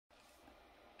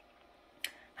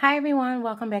Hi everyone,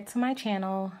 welcome back to my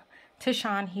channel.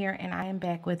 Tashawn here, and I am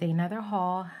back with another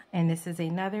haul, and this is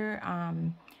another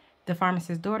the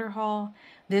Pharmacist's Daughter haul.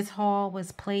 This haul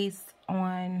was placed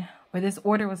on, or this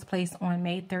order was placed on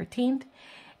May 13th,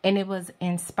 and it was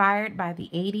inspired by the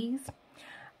 80s.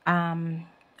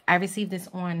 I received this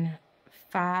on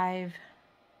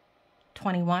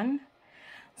 5/21,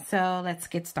 so let's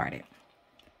get started.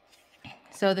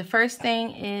 So the first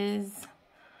thing is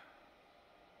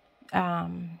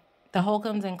the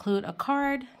Holcombs include a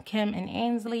card, Kim and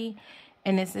Ainsley,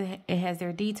 and it has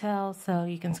their details, so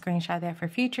you can screenshot that for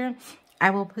future. I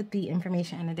will put the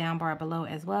information in the down bar below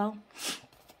as well.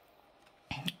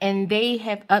 And they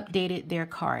have updated their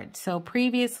card. So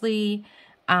previously,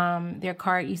 their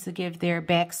card used to give their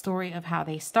backstory of how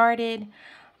they started,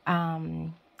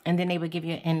 and then they would give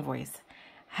you an invoice.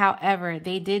 However,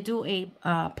 they did do a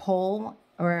poll,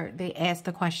 or they asked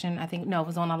the question, I think, no, it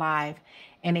was on a live,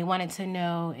 and they wanted to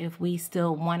know if we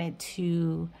still wanted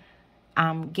to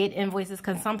get invoices,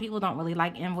 because some people don't really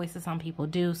like invoices, some people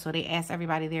do. So they asked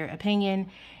everybody their opinion,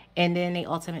 and then they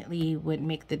ultimately would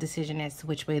make the decision as to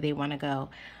which way they want to go.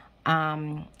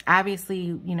 Obviously,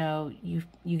 you know, you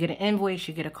get an invoice,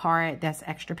 you get a card, that's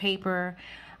extra paper.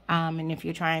 And if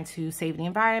you're trying to save the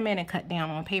environment and cut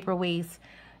down on paper waste,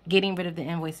 getting rid of the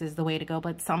invoice is the way to go.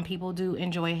 But some people do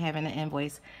enjoy having an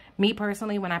invoice. Me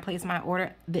personally, when I place my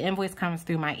order, the invoice comes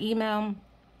through my email,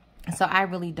 so I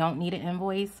really don't need an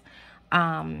invoice.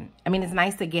 I mean, it's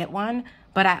nice to get one,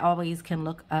 but I always can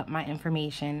look up my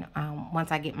information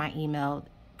once I get my email,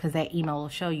 because that email will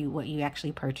show you what you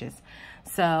actually purchased.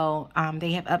 So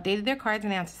they have updated their cards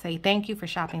now to say thank you for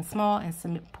shopping small and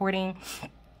supporting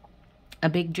a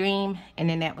big dream. And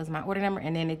then that was my order number,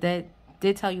 and then it did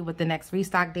tell you what the next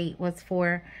restock date was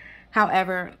for.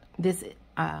 However, this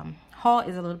haul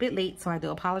is a little bit late, so I do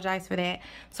apologize for that.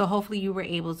 So hopefully you were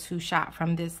able to shop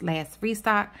from this last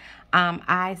restock.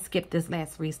 I skipped this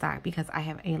last restock because I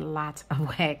have a lot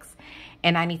of wax,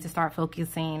 and I need to start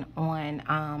focusing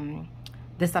on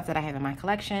the stuff that I have in my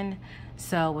collection.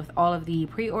 So with all of the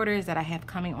pre-orders that I have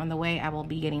coming on the way, I will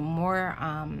be getting more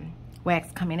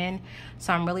wax coming in.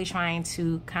 So I'm really trying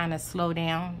to kind of slow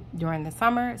down during the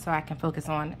summer so I can focus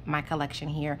on my collection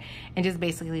here and just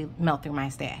basically melt through my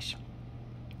stash.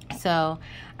 So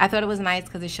I thought it was nice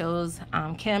because it shows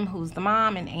Kim, who's the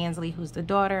mom, and Ainsley, who's the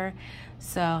daughter.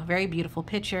 So very beautiful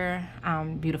picture,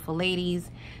 beautiful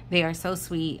ladies. They are so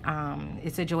sweet.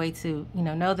 It's a joy to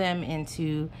know them and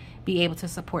to be able to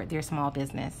support their small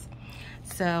business.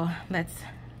 So let's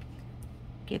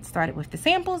get started with the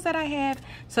samples that I have.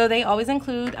 So they always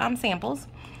include samples,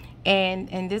 and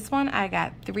in this one I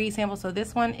got 3 samples. So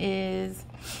this one is,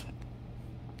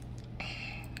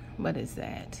 what is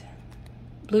that?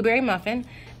 Blueberry muffin,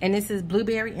 and this is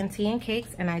blueberry and tea and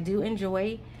cakes, and I do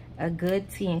enjoy a good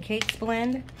tea and cakes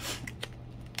blend.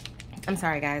 I'm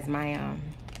sorry guys, my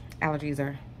allergies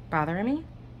are bothering me.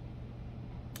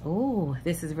 Oh,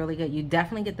 this is really good. You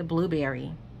definitely get the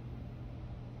blueberry,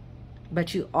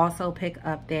 but you also pick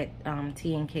up that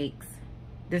tea and cakes.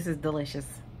 This is delicious.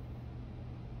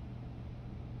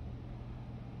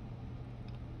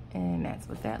 And that's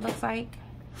what that looks like.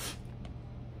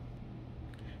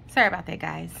 Sorry about that,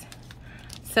 guys.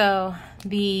 So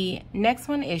the next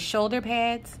one is shoulder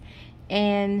pads,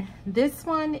 and this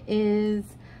one is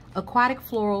aquatic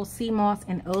floral, sea moss,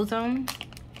 and ozone.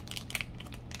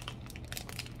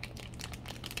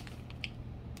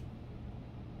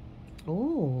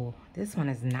 Oh, this one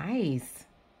is nice.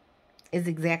 It's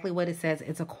exactly what it says.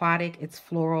 It's aquatic, it's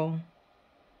floral.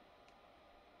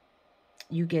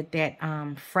 You get that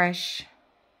fresh,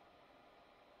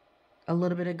 a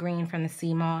little bit of green from the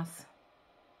sea moss.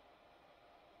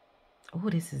 Oh,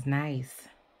 this is nice.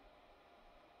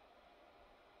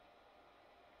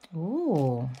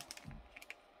 Ooh.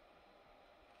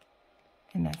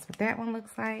 And that's what that one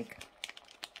looks like.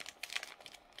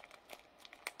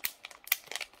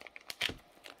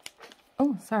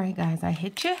 Oh, sorry guys, I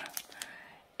hit you.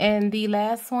 And the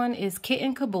last one is Kit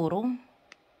and Caboodle.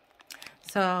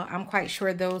 So I'm quite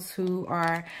sure those who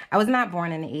are, I was not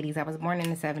born in the 80s, I was born in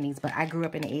the 70s, but I grew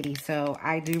up in the 80s, so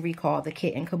I do recall the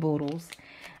Kit and Caboodles.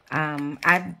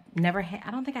 I've never had,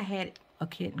 I don't think I had a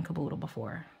Kit and Caboodle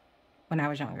before when I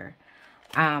was younger.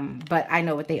 But I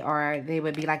know what they are. They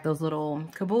would be like those little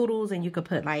caboodles, and you could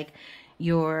put like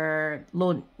your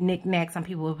little knickknacks. Some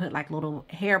people would put like little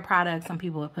hair products. Some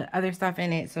people would put other stuff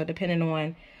in it. So depending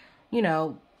on,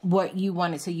 what you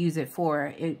wanted to use it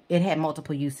for, it had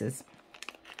multiple uses.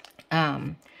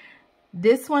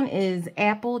 This one is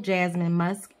apple, jasmine,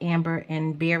 musk, amber,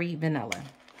 and berry vanilla.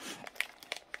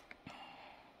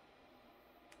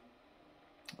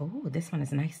 Oh, this one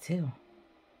is nice too.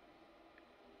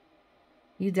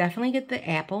 You definitely get the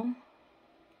apple,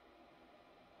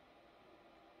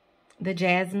 the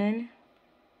jasmine.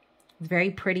 It's very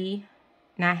pretty,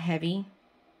 not heavy.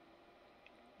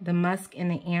 The musk and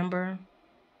the amber.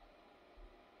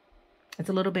 It's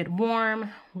a little bit warm,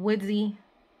 woodsy.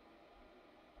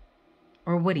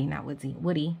 Or woody, not woodsy,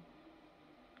 woody.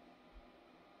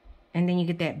 And then you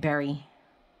get that berry.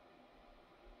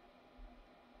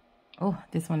 Oh,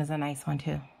 this one is a nice one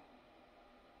too.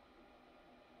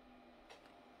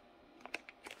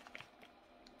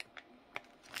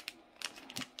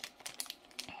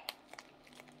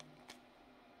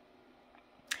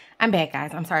 I'm back,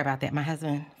 guys. I'm sorry about that. My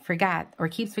husband forgot or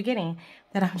keeps forgetting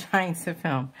that I'm trying to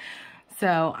film.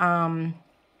 So,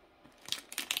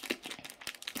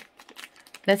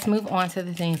 let's move on to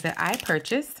the things that I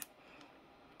purchased.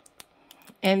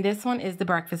 And this one is The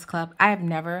Breakfast Club. I have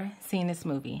never seen this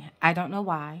movie. I don't know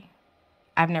why.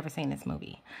 I've never seen this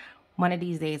movie. One of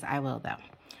these days I will, though.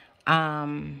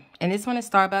 And this one is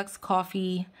Starbucks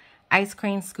coffee, ice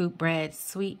cream scoop bread,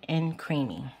 sweet and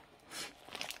creamy.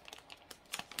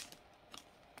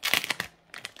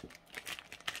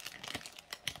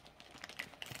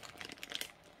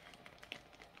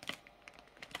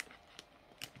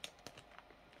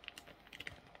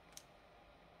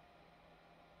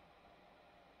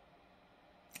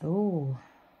 Oh,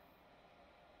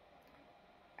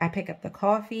 I pick up the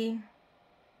coffee.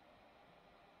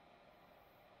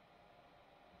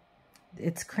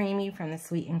 It's creamy from the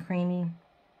sweet and creamy.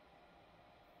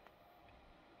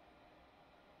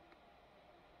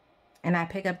 And I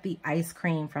pick up the ice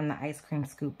cream from the ice cream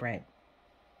scoop bread.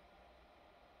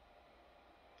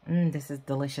 This is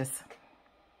delicious.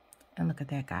 And look at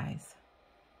that, guys.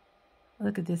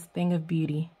 Look at this thing of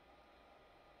beauty.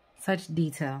 Such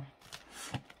detail.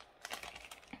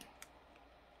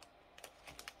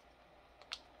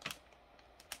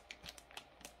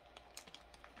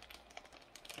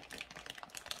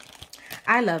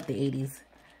 I love the 80s.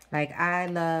 Like, I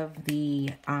love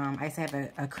the, I used to have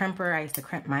a crimper. I used to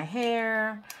crimp my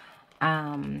hair.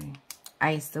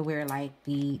 I used to wear, like,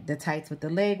 the tights with the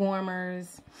leg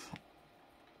warmers.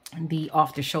 The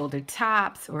off-the-shoulder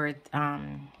tops, or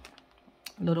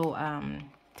little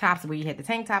tops where you had the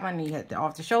tank top on and you had the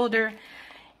off-the-shoulder.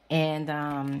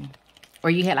 And, or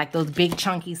you had, like, those big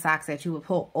chunky socks that you would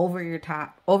pull over your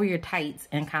tights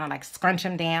and kind of, like, scrunch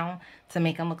them down to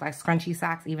make them look like scrunchy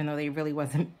socks, even though they really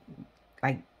wasn't,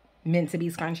 like, meant to be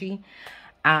scrunchy.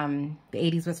 The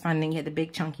 80s was fun. Then you had the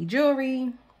big chunky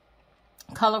jewelry,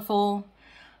 colorful.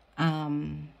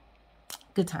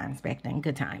 Good times back then.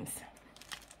 Good times.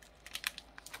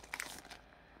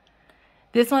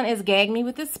 This one is Gag Me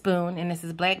with a Spoon, and this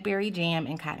is blackberry jam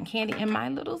and cotton candy, and my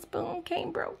little spoon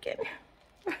came broken.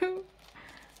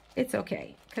 It's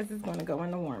okay, because it's going to go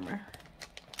in the warmer.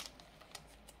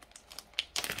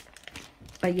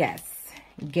 But yes,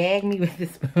 Gag Me with the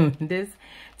Spoon. This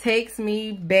takes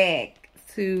me back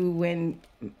to when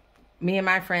me and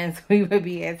my friends, we would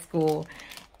be at school,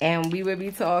 and we would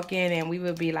be talking, and we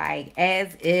would be like,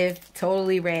 as if,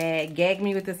 totally rad, gag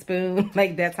me with a spoon.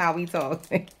 Like, that's how we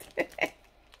talked.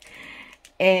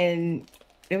 And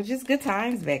it was just good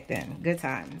times back then. Good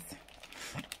times.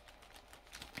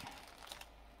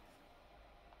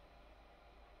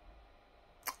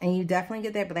 And you definitely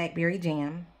get that blackberry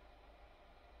jam.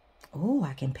 Oh,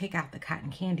 I can pick out the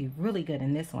cotton candy really good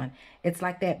in this one. It's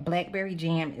like that blackberry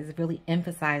jam is really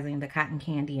emphasizing the cotton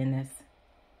candy in this.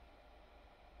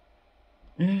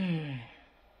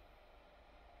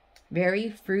 Very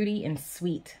fruity and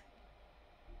sweet.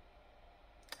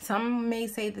 Some may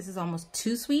say this is almost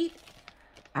too sweet,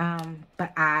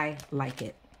 but I like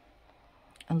it.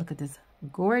 And look at this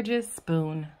gorgeous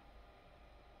spoon.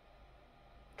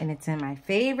 And it's in my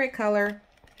favorite color,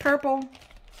 purple.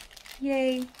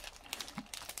 Yay.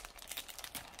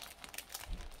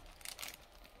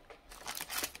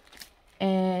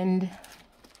 And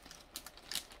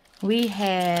we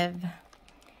have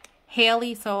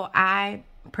Haleigh. So I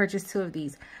purchased 2 of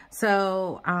these.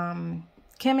 So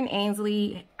Kim and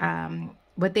Ainsley,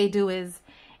 what they do is,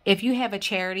 if you have a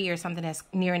charity or something that's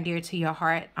near and dear to your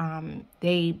heart,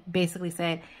 they basically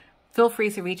said, feel free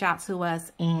to reach out to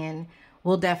us, and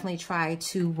we'll definitely try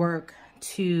to work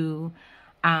to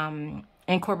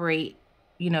incorporate,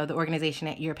 you know, the organization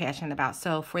that you're passionate about.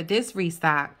 So for this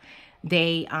restock,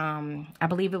 they, I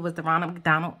believe it was the Ronald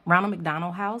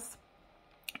McDonald House.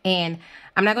 And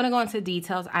I'm not going to go into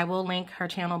details. I will link her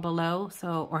channel below,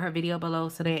 so, or her video below,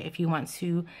 so that if you want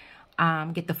to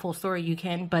get the full story, you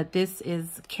can. But this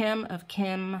is Kim of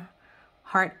Kim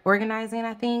Heart Organizing,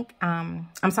 I think. I'm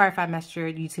sorry if I messed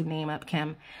your YouTube name up,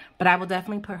 Kim. But I will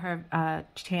definitely put her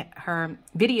her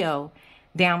video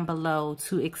down below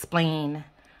to explain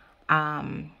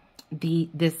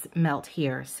this melt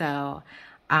here. So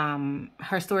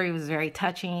her story was very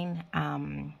touching,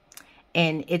 and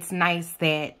it's nice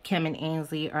that Kim and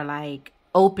Ainsley are like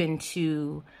open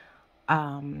to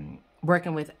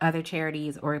working with other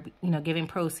charities, or giving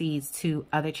proceeds to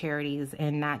other charities,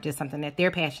 and not just something that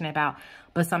they're passionate about,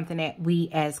 but something that we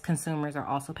as consumers are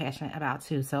also passionate about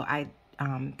too. So I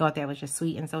thought that was just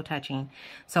sweet and so touching.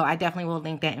 So I definitely will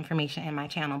link that information in my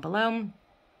channel below,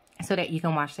 so that you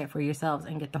can watch that for yourselves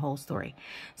and get the whole story.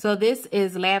 So this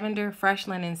is lavender, fresh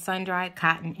linen, sun-dried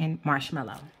cotton, and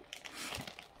marshmallow.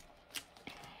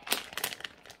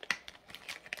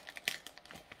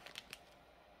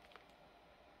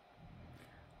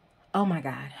 Oh my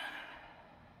God.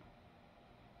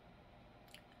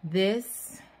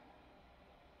 This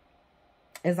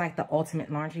is like the ultimate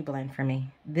laundry blend for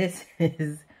me. This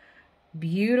is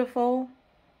beautiful.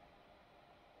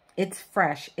 It's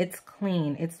fresh, it's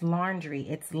clean, it's laundry,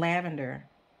 it's lavender,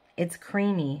 it's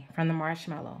creamy from the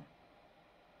marshmallow.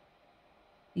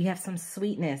 You have some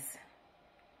sweetness.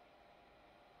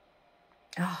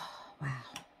 Oh, wow.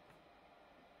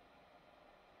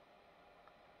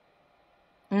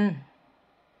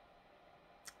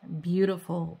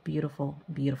 Beautiful, beautiful,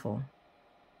 beautiful.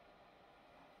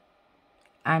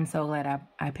 I'm so glad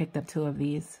I picked up 2 of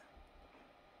these.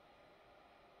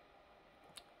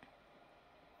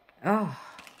 Oh,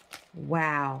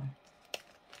 wow.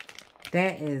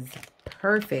 That is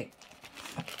perfect.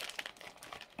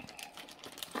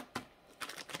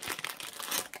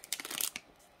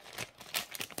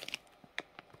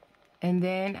 And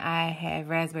then I have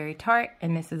raspberry tart,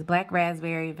 and this is black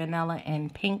raspberry, vanilla,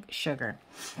 and pink sugar.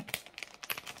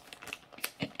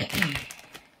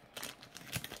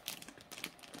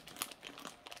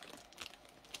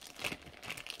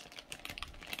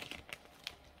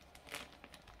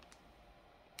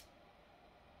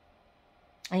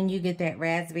 And you get that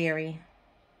raspberry.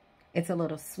 It's a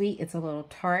little sweet, it's a little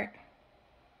tart.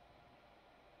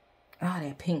 Oh,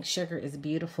 that pink sugar is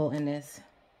beautiful in this.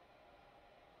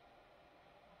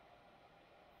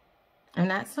 I'm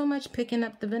not so much picking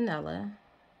up the vanilla,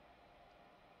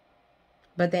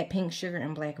 but that pink sugar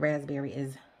and black raspberry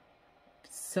is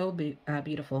so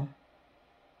beautiful.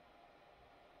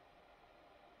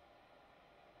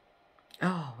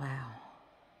 Oh, wow.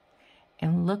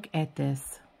 And look at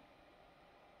this.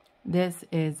 This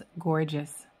is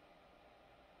gorgeous.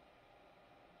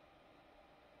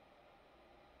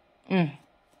 And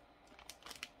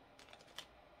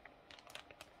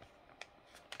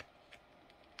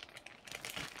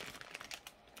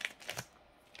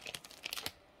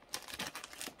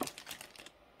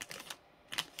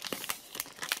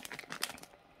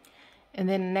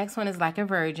then the next one is Like a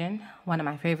Virgin, one of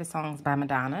my favorite songs by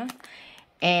Madonna.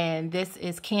 And this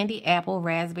is candy apple,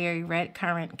 raspberry, red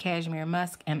currant, cashmere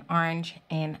musk, and orange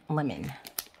and lemon.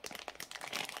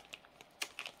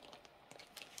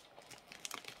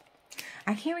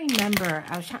 I can't remember.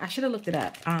 I should have looked it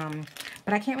up.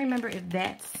 But I can't remember if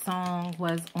that song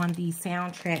was on the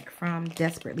soundtrack from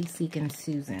Desperately Seeking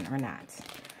Susan or not.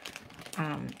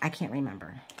 I can't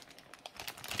remember.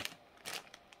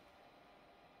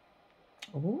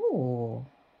 Ooh.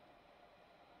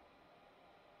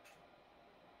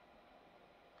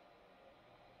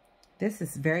 This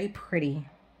is very pretty.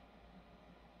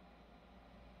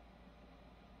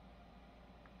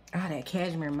 Oh, that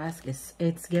cashmere musk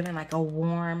it's giving like a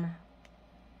warm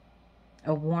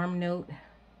note.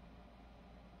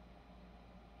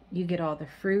 You get all the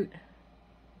fruit.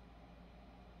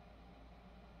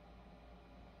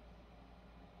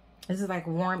 This is like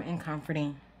warm and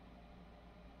comforting.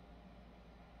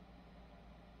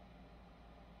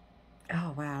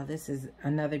 Oh, wow. This is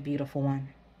another beautiful one.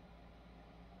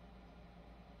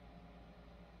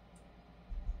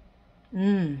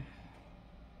 And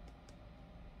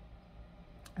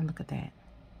look at that.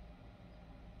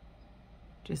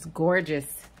 Just gorgeous.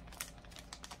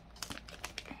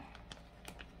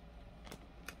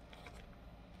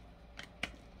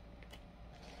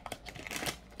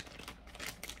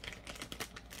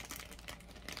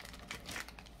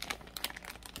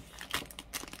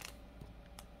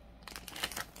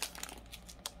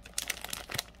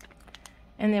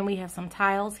 And then we have some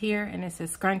tiles here, and this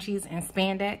is scrunchies and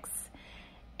spandex.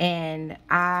 And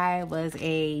I was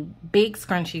a big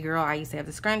scrunchie girl. I used to have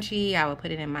the scrunchie. I would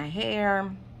put it in my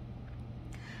hair.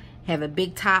 Have a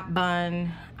big top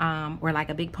bun, or like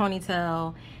a big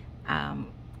ponytail. I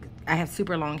have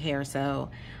super long hair, so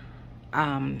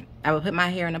I would put my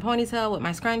hair in a ponytail with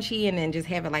my scrunchie and then just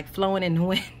have it like flowing in the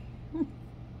wind.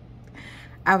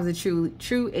 I was a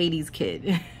true 80s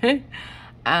kid.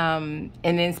 And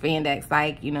then spandex,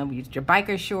 like, you know, your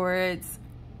biker shorts,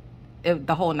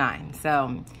 the whole nine.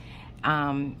 So,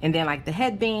 and then like the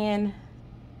headband,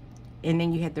 and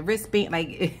then you had the wristband,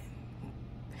 like,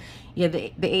 yeah,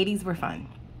 the 80s were fun.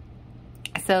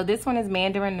 So this one is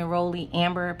mandarin, neroli,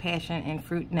 amber, passion, and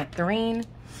fruit nectarine.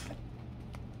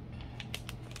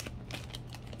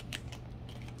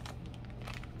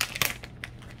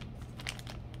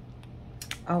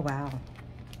 Oh, wow.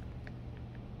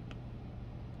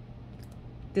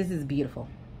 This is beautiful.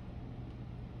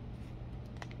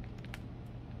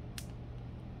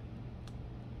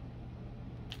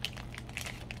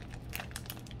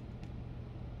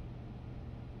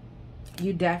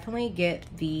 You definitely get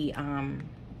the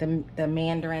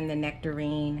mandarin, the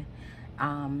nectarine,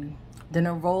 the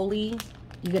neroli.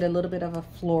 You get a little bit of a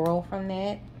floral from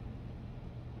that.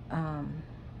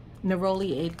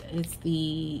 Neroli, it's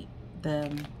the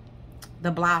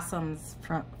blossoms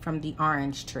from the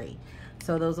orange tree.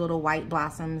 So those little white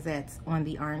blossoms that's on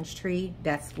the orange tree,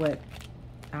 that's what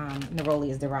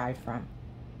neroli is derived from.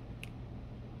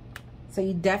 So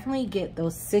you definitely get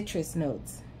those citrus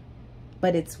notes,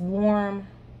 but it's warm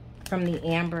from the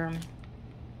amber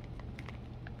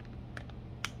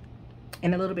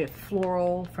and a little bit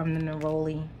floral from the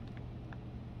neroli.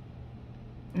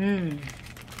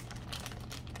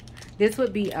 This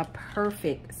would be a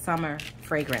perfect summer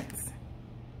fragrance.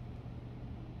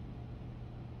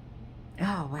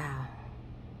 Oh, wow.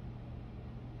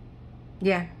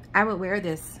 Yeah, I would wear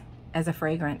this as a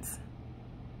fragrance.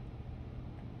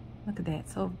 Look at that,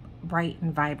 so bright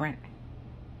and vibrant.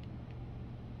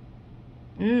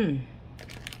 Kim,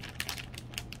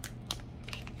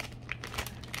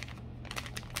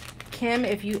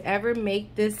 if you ever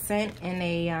make this scent in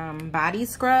a body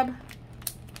scrub,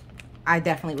 I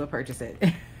definitely would purchase it.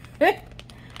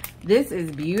 This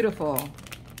is beautiful.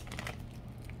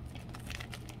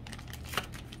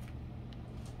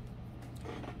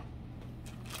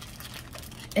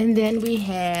 And then we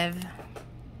have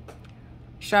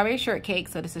strawberry shortcake.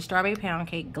 So this is strawberry pound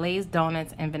cake, glazed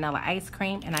donuts, and vanilla ice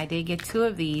cream. And I did get 2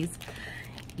 of these.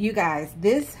 You guys,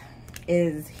 this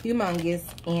is humongous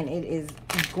and it is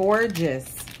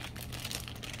gorgeous.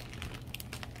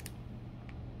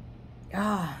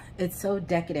 Ah, it's so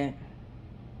decadent.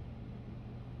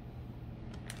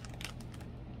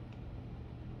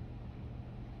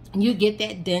 You get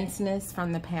that denseness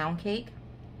from the pound cake.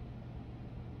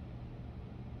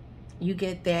 You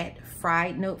get that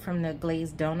fried note from the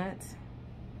glazed donuts.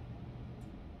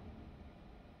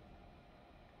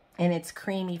 And it's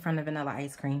creamy from the vanilla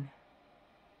ice cream.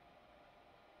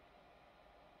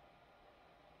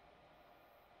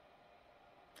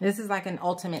 This is like an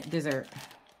ultimate dessert.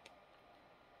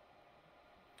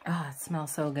 Oh, it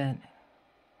smells so good.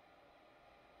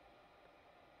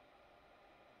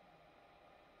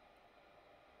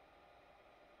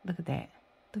 Look at that.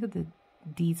 Look at the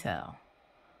detail.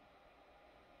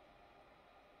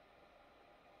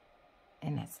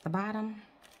 And that's the bottom.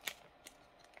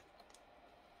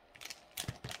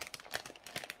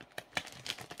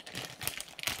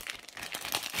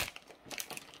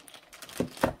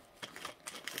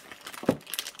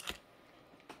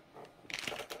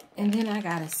 And then I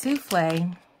got a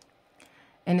souffle,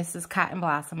 and this is Cotton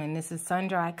Blossom, and this is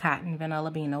sun-dried cotton,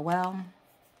 vanilla bean Noel.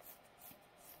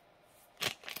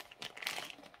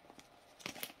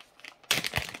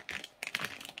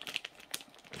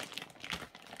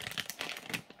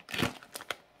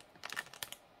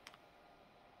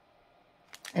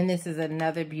 And this is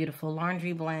another beautiful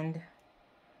laundry blend.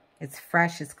 It's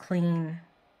fresh, it's clean,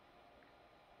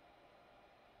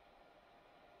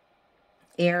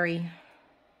 airy.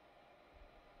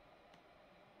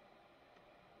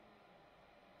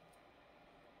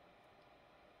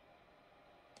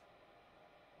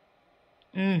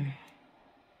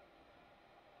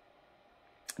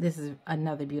 This is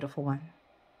another beautiful one.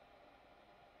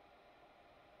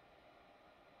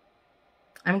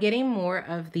 I'm getting more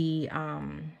of the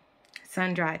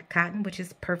sun-dried cotton, which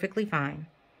is perfectly fine.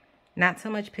 Not so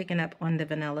much picking up on the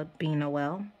vanilla bean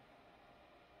Noel.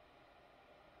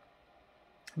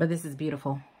 But this is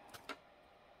beautiful.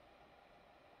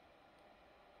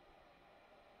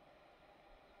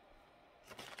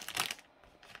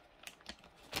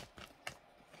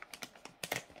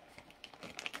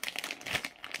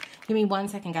 Give me 1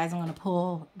 second, guys. I'm going to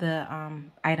pull the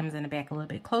items in the back a little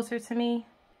bit closer to me.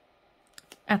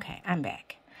 Okay, I'm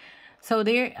back. So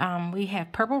there we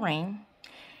have Purple Rain.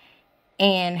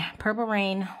 And Purple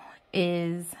Rain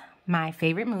is my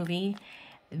favorite movie.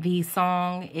 The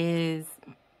song is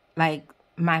like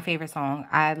my favorite song.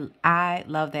 I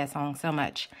love that song so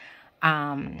much.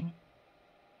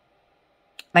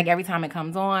 Like every time it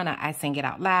comes on, I sing it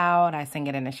out loud. I sing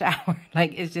it in the shower.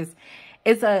 Like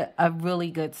it's a really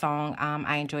good song.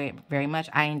 I enjoy it very much.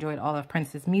 I enjoyed all of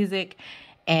Prince's music.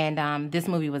 And this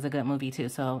movie was a good movie too.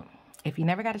 So if you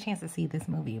never got a chance to see this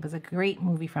movie, it was a great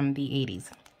movie from the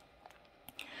 80s.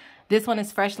 This one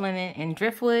is Fresh Linen and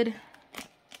Driftwood.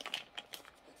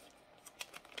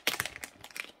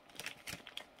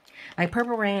 Like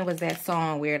Purple Rain was that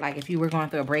song where like if you were going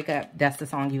through a breakup, that's the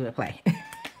song you would play.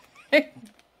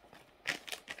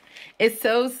 It's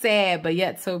so sad, but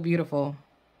yet so beautiful.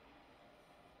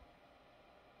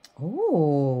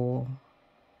 Oh.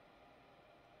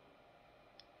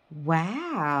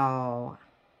 Wow.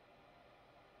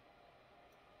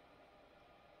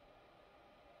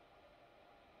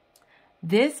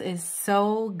 This is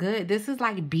so good. This is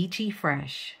like beachy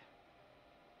fresh.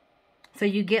 So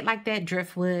you get like that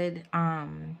driftwood,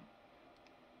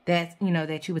 that, you know,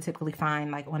 that you would typically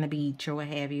find like on a beach or what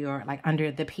have you, or like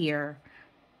under the pier.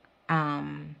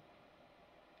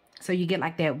 So you get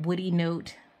like that woody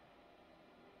note.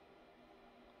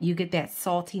 You get that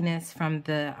saltiness from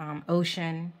the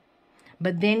ocean.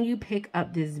 But then you pick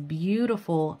up this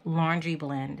beautiful laundry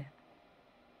blend.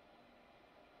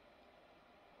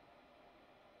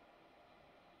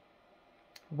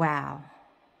 Wow.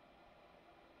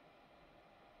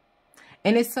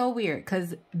 And it's so weird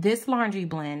because this laundry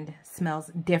blend smells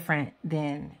different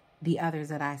than the others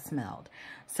that I smelled.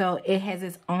 So it has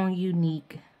its own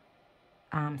unique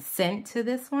scent to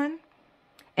this one.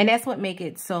 And that's what makes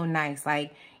it so nice.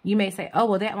 Like you may say, oh,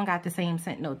 well, that one got the same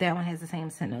scent note. That one has the same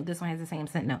scent note. This one has the same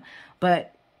scent note.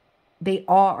 But they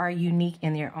all are unique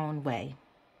in their own way.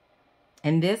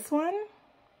 And this one,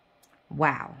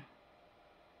 wow.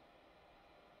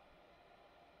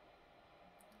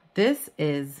 This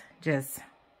is just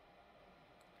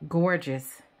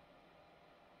gorgeous.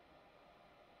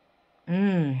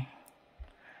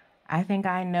 I think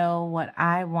I know what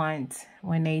I want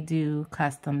when they do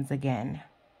customs again.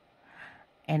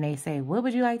 And they say, what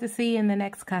would you like to see in the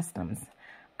next customs?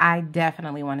 I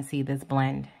definitely want to see this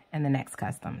blend in the next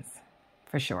customs.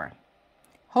 For sure.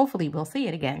 Hopefully we'll see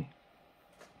it again.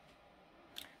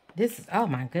 This is, oh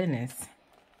my goodness.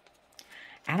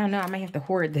 I don't know. I may have to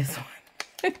hoard this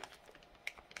one.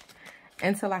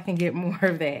 Until I can get more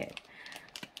of that.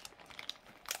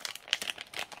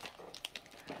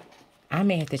 I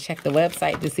may have to check the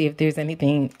website to see if there's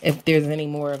anything, if there's any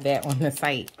more of that on the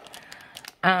site.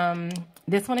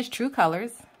 This one is True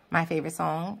Colors, my favorite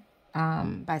song,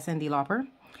 by Cyndi Lauper.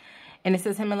 And it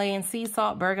says Himalayan sea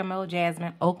salt, bergamot,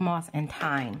 jasmine, oak moss, and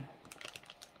thyme.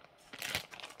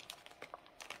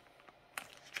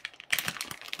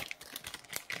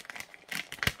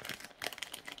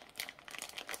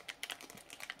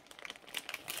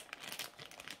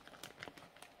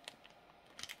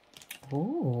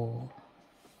 Ooh.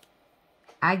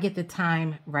 I get the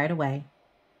thyme right away.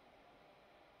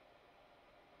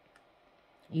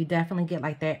 You definitely get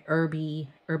like that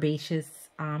herbaceous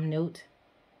note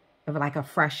of like a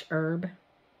fresh herb.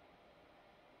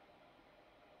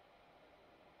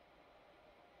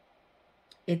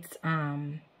 It's a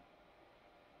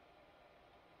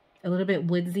little bit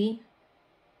woodsy.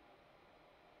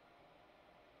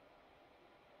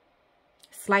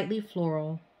 Slightly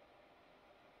floral.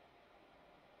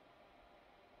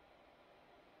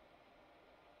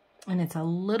 And it's a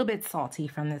little bit salty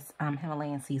from this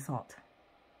Himalayan sea salt.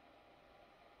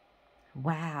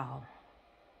 Wow.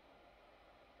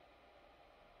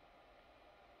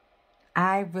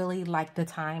 I really like the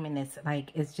thyme in this. Like,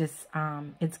 it's just,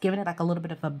 it's giving it like a little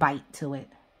bit of a bite to it.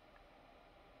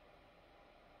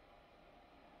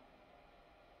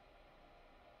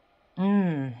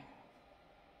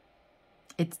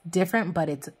 It's different, but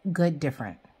it's good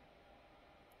different.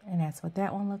 And that's what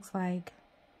that one looks like.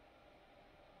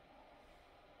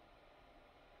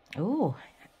 Ooh,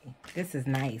 this is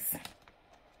nice.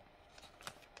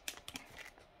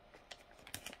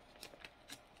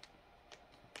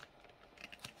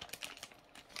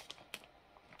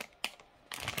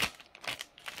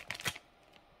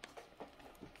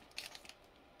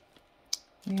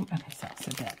 Okay, so I'll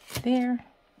set that there.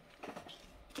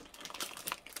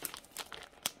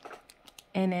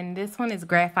 And then this one is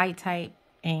graphite type.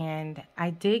 And I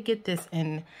did get this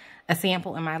in a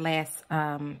sample in my last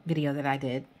video that I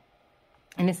did.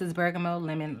 And this is bergamot,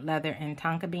 lemon, leather, and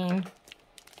tonka bean.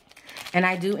 And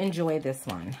I do enjoy this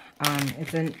one.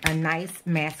 It's a nice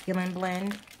masculine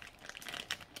blend.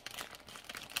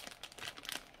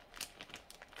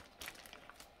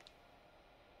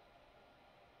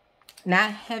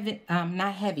 Not heavy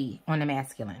on the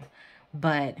masculine,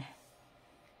 but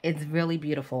it's really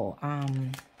beautiful.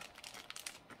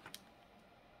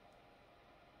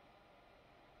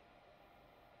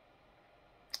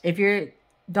 If you're,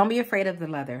 don't be afraid of the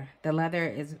leather. The leather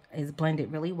is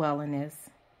blended really well in this.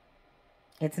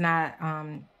 It's not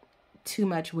too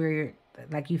much where you're,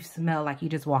 like you smell like you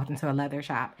just walked into a leather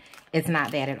shop. It's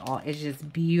not that at all. It's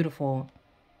just beautiful.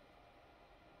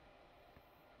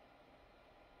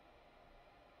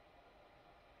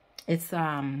 It's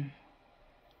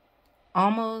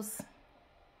almost,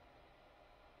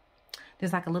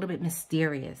 there's like a little bit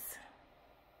mysterious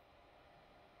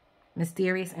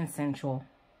and sensual.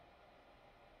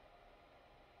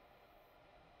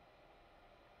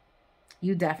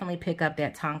 You definitely pick up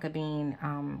that tonka bean,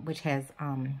 which has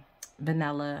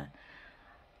vanilla,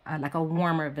 like a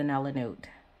warmer vanilla note.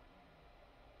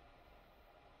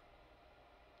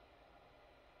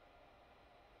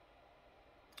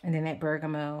 And then that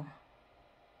bergamot.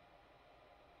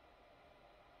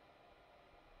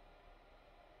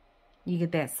 You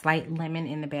get that slight lemon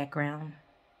in the background.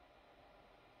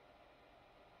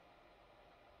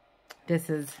 This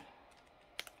is,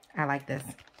 I like this.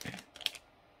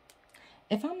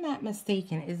 If I'm not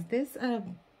mistaken, is this a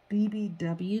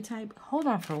BBW type? Hold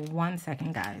on for 1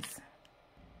 second, guys.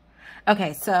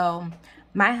 Okay, so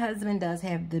my husband does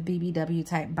have the BBW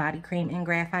type body cream in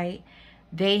graphite.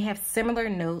 They have similar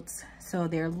notes, so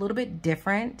they're a little bit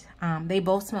different. They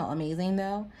both smell amazing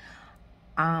though.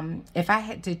 If I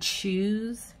had to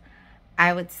choose,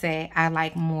 I would say I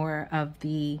like more of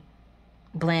the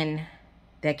blend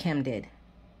that Kim did.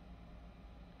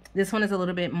 This one is a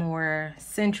little bit more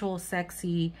sensual,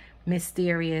 sexy,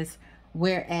 mysterious,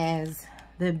 whereas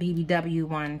the BBW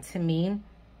one, to me,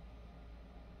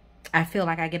 I feel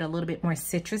like I get a little bit more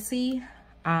citrusy.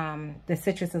 The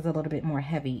citrus is a little bit more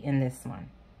heavy in this one.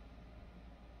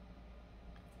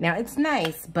 Now, it's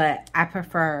nice, but I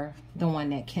prefer the one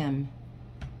that Kim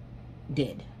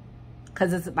did,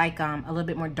 because it's like a little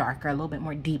bit more darker, a little bit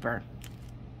more deeper,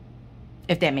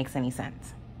 if that makes any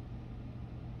sense.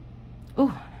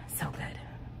 Ooh, so good.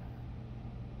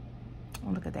 Oh,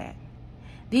 look at that.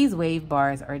 These wave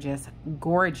bars are just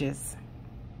gorgeous.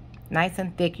 Nice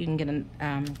and thick. You can get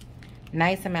a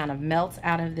nice amount of melts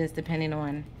out of this depending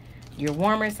on your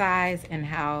warmer size and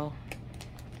how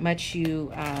much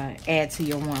you add to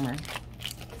your warmer.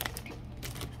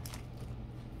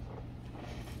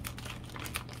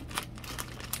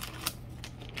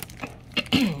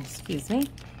 Excuse me.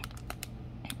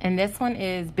 And this one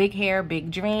is Big Hair,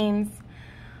 Big Dreams.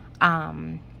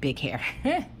 Big hair.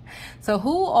 So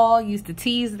who all used to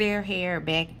tease their hair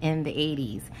back in the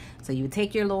 80s? So you would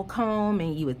take your little comb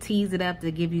and you would tease it up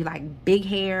to give you like big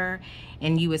hair,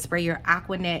 and you would spray your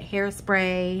Aquanet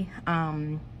hairspray.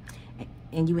 And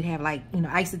you would have like, you know,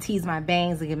 I used to tease my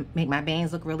bangs to make my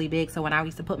bangs look really big. So when I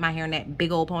used to put my hair in that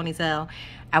big old ponytail,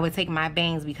 I would take my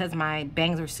bangs, because my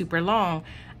bangs were super long,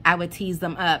 I would tease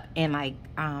them up and like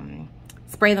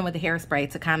spray them with the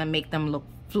hairspray to kind of make them look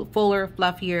fuller,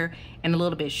 fluffier, and a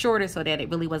little bit shorter, so that it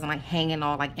really wasn't like hanging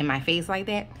all like in my face like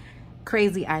that.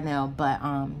 Crazy, I know, but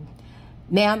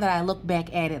now that I look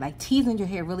back at it, like teasing your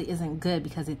hair really isn't good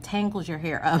because it tangles your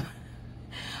hair up.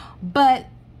 But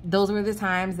those were the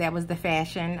times, that was the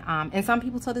fashion. And some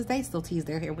people to this day still tease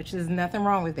their hair, which is nothing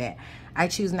wrong with that. I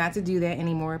choose not to do that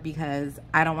anymore because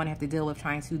I don't want to have to deal with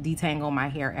trying to detangle my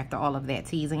hair after all of that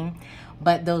teasing.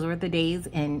 But those were the days,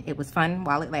 and it was fun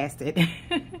while it lasted.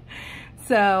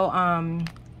 So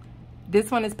this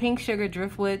one is Pink Sugar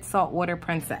Driftwood Saltwater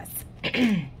Princess.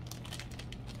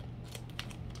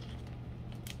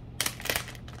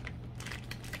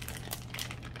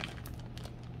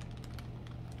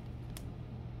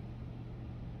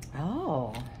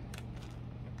 Oh,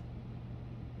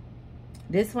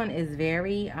 this one is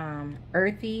very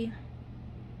earthy,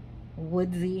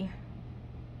 woodsy.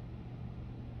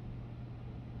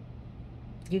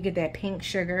 You get that pink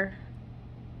sugar.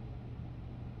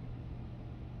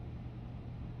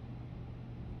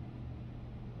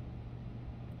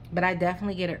 But I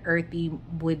definitely get an earthy,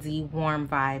 woodsy, warm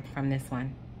vibe from this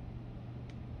one.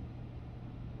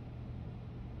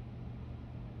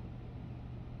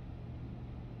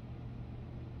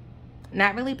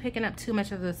 Not really picking up too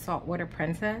much of the Saltwater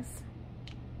Princess,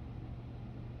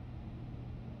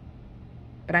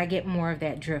 but I get more of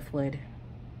that driftwood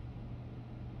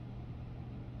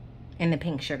and the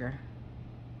pink sugar.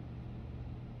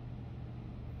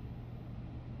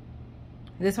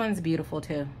 This one's beautiful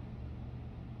too.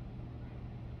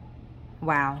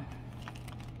 Wow.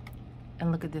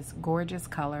 And look at this gorgeous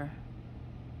color.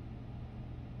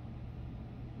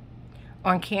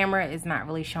 On camera, it's not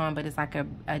really showing, but it's like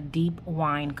a deep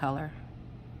wine color.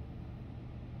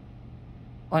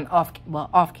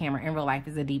 Off camera, in real life,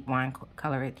 is a deep wine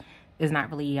color. It is not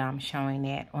really showing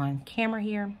that on camera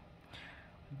here,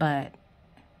 but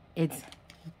it's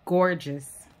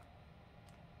Gorgeous.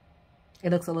 It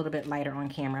looks a little bit lighter on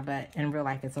camera, but in real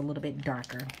life it's a little bit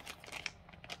darker.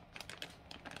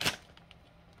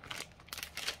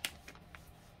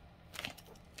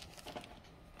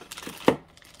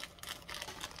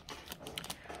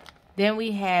 Then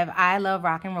we have I Love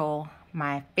Rock and Roll,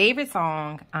 my favorite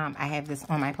song. I have this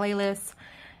on my playlist.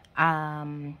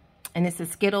 And this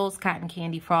is Skittles, cotton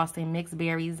candy frosting, mixed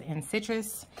berries, and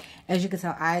citrus. As you can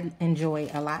tell, I enjoy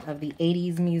a lot of the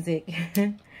 80s music.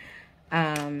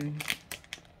 A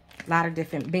lot of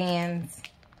different bands.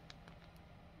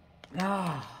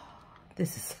 Oh,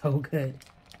 this is so good.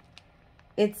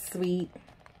 It's sweet,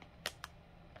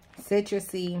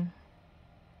 citrusy,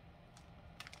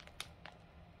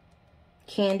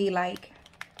 candy-like.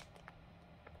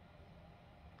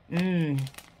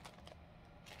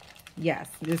 Yes,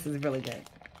 this is really good.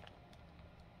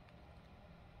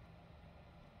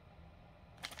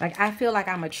 Like, I feel like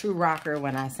I'm a true rocker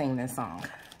when I sing this song.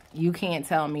 You can't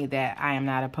tell me that I am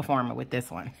not a performer with this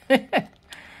one.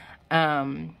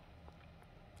 And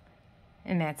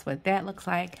that's what that looks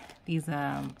like. These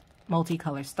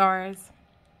multicolored stars.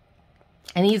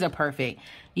 And these are perfect.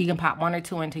 You can pop 1 or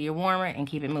 2 into your warmer and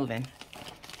keep it moving.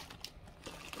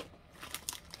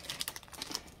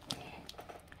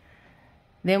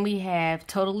 Then we have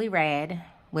Totally Rad,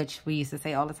 which we used to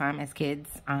say all the time as kids.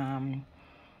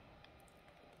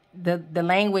 The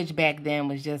language back then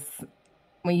was just,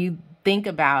 when you think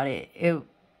about it,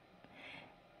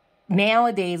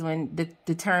 nowadays when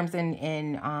the terms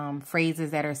and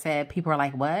phrases that are said, people are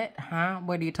like, what? Huh?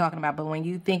 What are you talking about? But when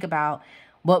you think about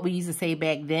what we used to say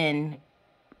back then,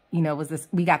 you know,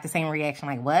 we got the same reaction,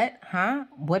 like, what? Huh?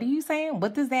 What are you saying?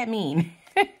 What does that mean?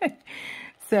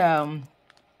 So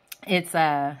it's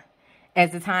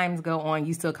as the times go on,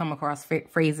 you still come across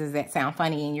phrases that sound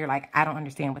funny and you're like, I don't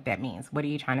understand what that means. What are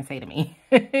you trying to say to me?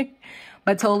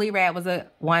 But Totally Rad was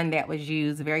one that was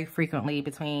used very frequently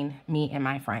between me and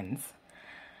my friends.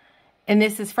 And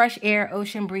this is Fresh Air,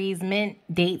 Ocean Breeze, Mint,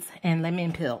 Dates, and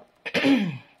Lemon Pill.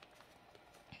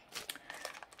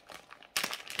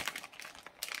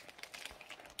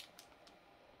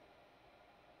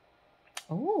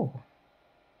 Oh,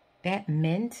 that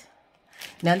mint.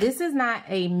 Now, this is not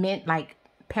a mint like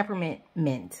peppermint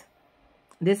mint.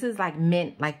 This is like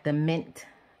mint, like the mint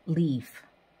leaf.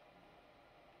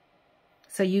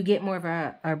 So you get more of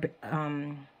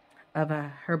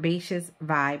a herbaceous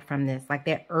vibe from this, like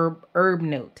that herb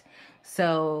note.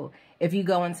 So if you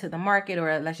go into the market,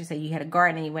 or let's just say you had a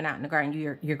garden and you went out in the garden,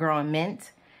 you're growing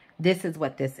mint. This is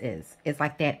what this is. It's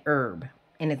like that herb,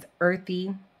 and it's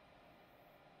earthy.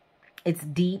 It's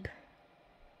deep.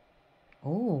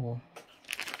 Oh.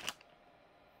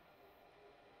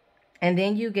 And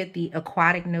then you get the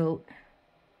aquatic note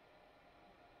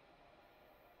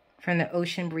from the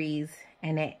ocean breeze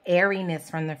and that airiness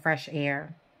from the fresh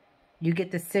air. You get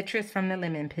the citrus from the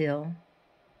lemon peel.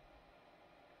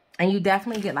 And you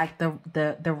definitely get like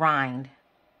the rind.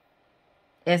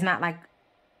 It's not like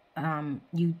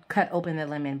you cut open the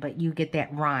lemon, but you get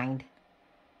that rind.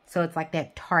 So it's like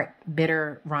that tart,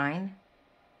 bitter rind.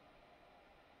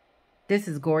 This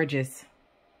is gorgeous.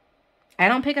 I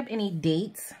don't pick up any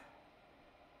dates,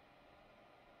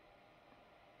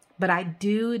 but I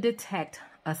do detect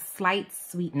a slight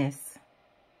sweetness.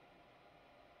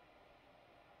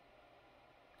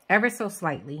 Ever so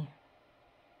slightly.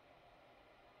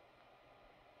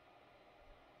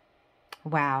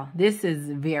 Wow, this is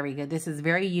very good. This is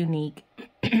very unique.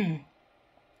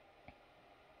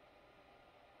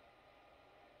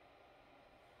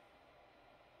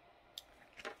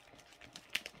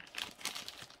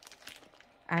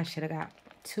 I should have got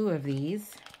 2 of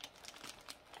these.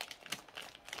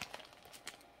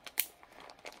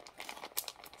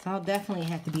 So I'll definitely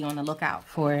have to be on the lookout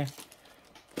for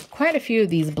quite a few of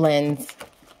these blends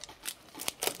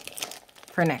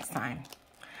for next time.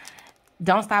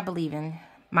 Don't Stop Believing,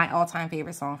 my all-time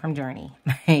favorite song from Journey.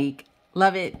 Like,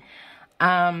 love it.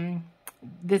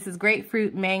 This is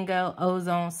grapefruit, mango,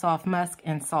 ozone, soft musk,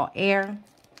 and salt air.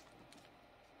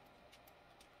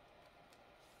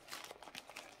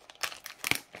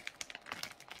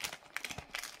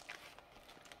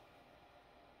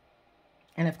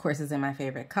 And of course, it's in my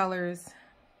favorite colors,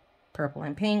 purple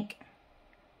and pink.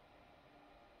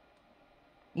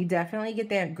 You definitely get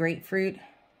that grapefruit.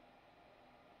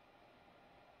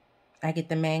 I get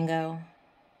the mango.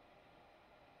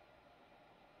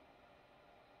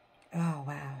 Oh,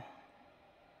 wow.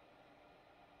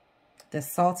 The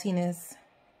saltiness,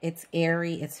 it's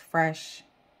airy, it's fresh.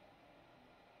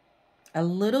 A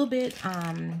little bit,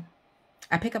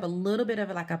 I pick up a little bit of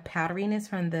like a powderiness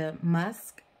from the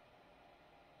musk.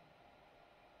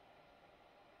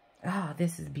 Oh,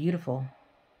 this is beautiful.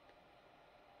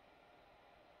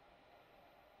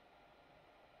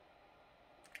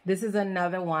 This is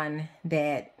another one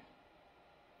that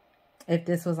if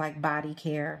this was like body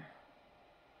care,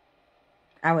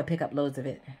 I would pick up loads of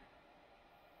it.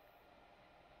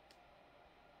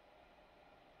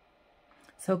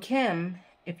 So Kim,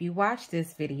 if you watch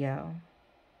this video,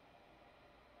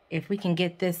 if we can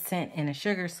get this scent in a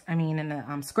in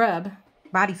a scrub,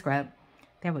 body scrub,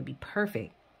 that would be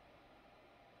perfect.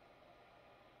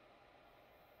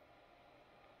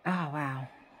 Oh, wow.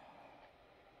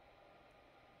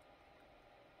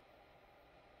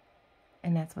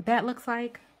 And that's what that looks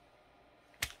like.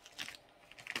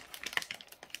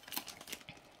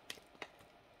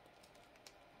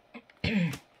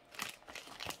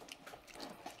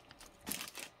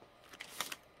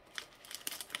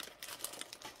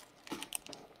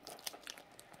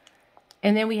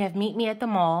 And then we have Meet Me at the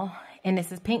Mall. And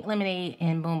this is Pink Lemonade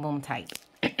and Boom Boom Tight.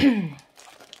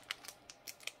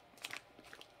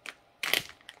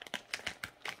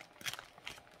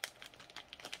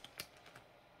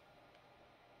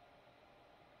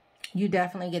 You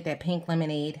definitely get that pink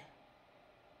lemonade.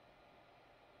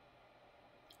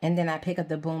 And then I pick up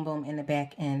the Boom Boom in the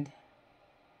back end.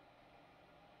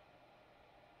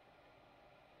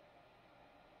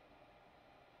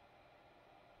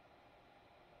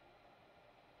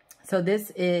 So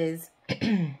this is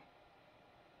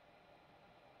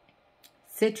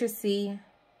citrusy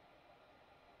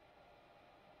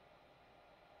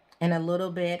and a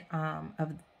little bit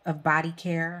of body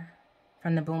care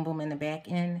from the Boom Boom in the back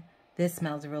end. This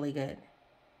smells really good.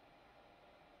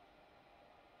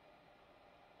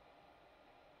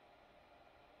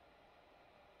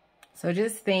 So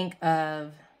just think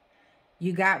of,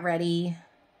 you got ready,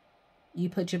 you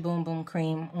put your Boom Boom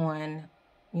cream on,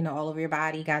 you know, all over your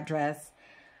body, got dressed,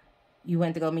 you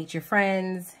went to go meet your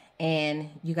friends, and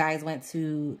you guys went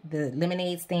to the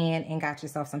lemonade stand and got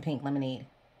yourself some pink lemonade.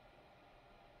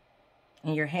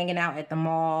 And you're hanging out at the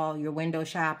mall, you're window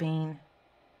shopping,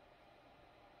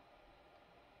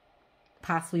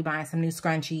 possibly buying some new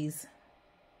scrunchies.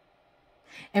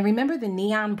 And remember the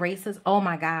neon bracelets? Oh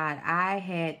my God, I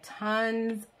had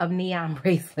tons of neon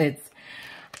bracelets.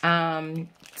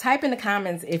 Type in the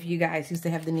comments if you guys used to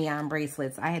have the neon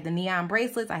bracelets. I had the neon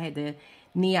bracelets, I had the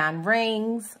neon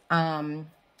rings, and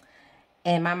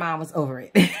my mom was over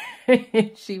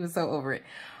it. She was so over it.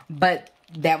 But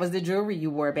that was the jewelry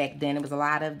you wore back then. It was a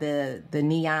lot of the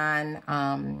neon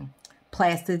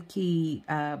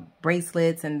plasticky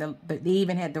bracelets, and they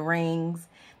even had the rings.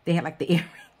 They had like the earrings.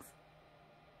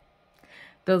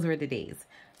 Those were the days.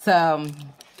 So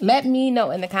let me know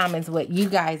in the comments what you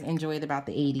guys enjoyed about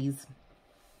the 80s.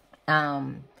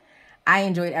 I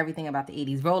enjoyed everything about the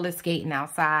 80s. Roller skating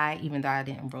outside, even though I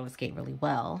didn't roller skate really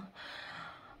well.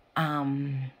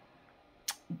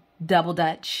 Double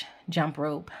Dutch, jump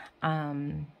rope.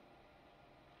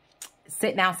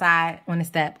 Sitting outside on a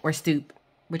step or stoop,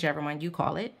 whichever one you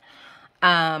call it.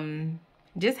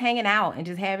 Just hanging out and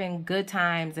just having good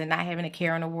times and not having a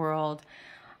care in the world.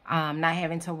 Not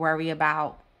having to worry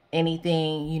about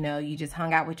anything. You know, you just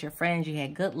hung out with your friends. You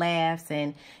had good laughs,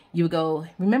 and you would go,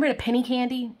 remember the penny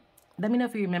candy? Let me know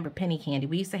if you remember penny candy.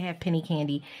 We used to have penny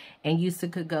candy, and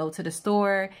could go to the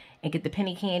store and get the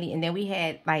penny candy. And then we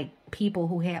had like people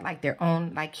who had like their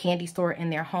own like candy store in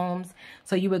their homes.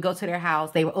 So you would go to their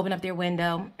house, they would open up their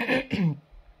window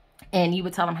and you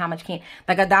would tell them how much candy,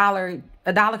 like a dollar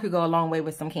could go a long way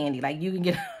with some candy. Like you can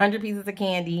get 100 pieces of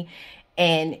candy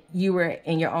and you were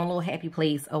in your own little happy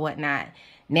place or whatnot.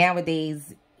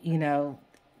 Nowadays, you know,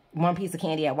 one piece of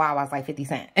candy at Wawa is like 50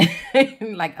 cents,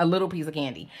 like a little piece of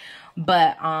candy.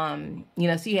 But, you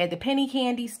know, so you had the penny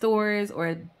candy stores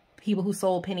or people who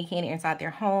sold penny candy inside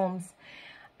their homes.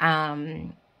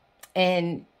 And,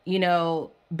 you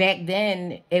know, back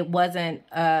then it wasn't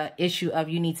a issue of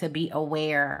you need to be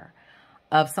aware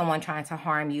of someone trying to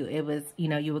harm you. It was, you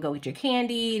know, you would go get your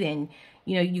candy and,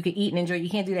 you know, you could eat and enjoy. You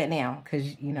can't do that now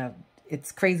because, you know,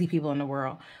 it's crazy people in the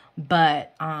world.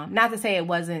 But not to say it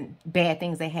wasn't bad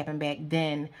things that happened back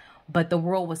then, but the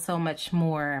world was so much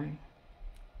more,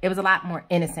 it was a lot more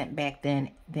innocent back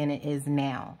then than it is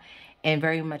now, and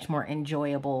very much more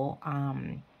enjoyable.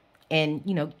 And,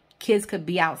 you know, kids could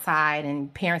be outside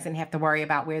and parents didn't have to worry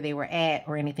about where they were at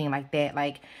or anything like that.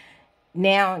 Like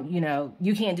now, you know,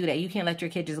 you can't do that. You can't let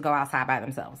your kids just go outside by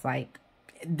themselves. Like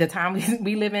the time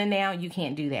we live in now, you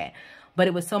can't do that. But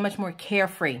it was so much more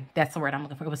carefree. That's the word I'm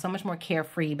looking for. It was so much more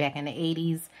carefree back in the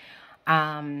 80s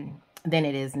than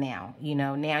it is now. You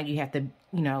know, now you have to,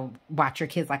 you know, watch your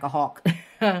kids like a hawk.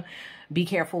 Be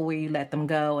careful where you let them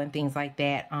go and things like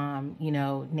that. You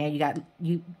know, now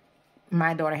you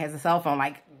my daughter has a cell phone.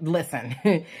 Like, listen,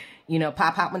 you know,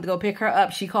 Pop Pop went to go pick her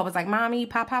up. She called, was like, Mommy,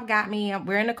 Pop Pop got me.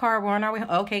 We're in the car. We're on our way.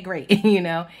 Okay, great. You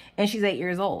know, and she's 8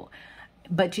 years old.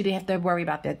 But you didn't have to worry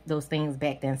about those things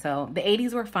back then. So the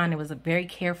 80s were fun. It was a very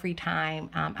carefree time.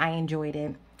 I enjoyed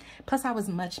it. Plus, I was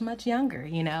much, much younger,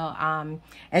 you know.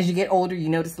 As you get older, you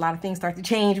notice a lot of things start to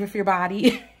change with your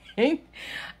body.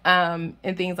 And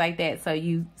things like that.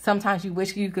 So sometimes you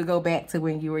wish you could go back to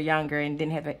when you were younger and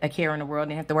didn't have a care in the world,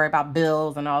 didn't have to worry about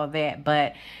bills and all of that.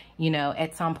 But, you know,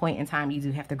 at some point in time, you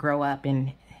do have to grow up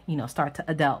and, you know, start to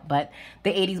adult. But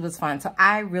the 80s was fun. So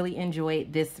I really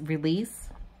enjoyed this release.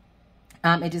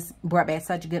 It just brought back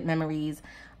such good memories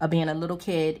of being a little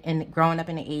kid and growing up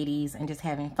in the 80s and just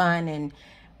having fun and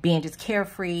being just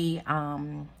carefree,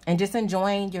 and just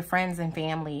enjoying your friends and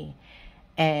family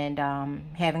and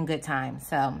having good times.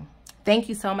 So thank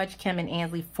you so much, Kim and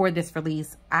Ansley, for this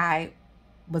release. I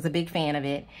was a big fan of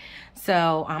it.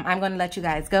 So I'm going to let you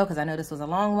guys go because I know this was a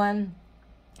long one.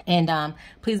 And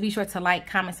please be sure to like,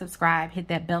 comment, subscribe, hit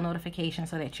that bell notification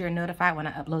so that you're notified when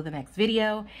I upload the next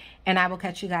video. And I will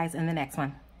catch you guys in the next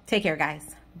one. Take care,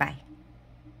 guys. Bye.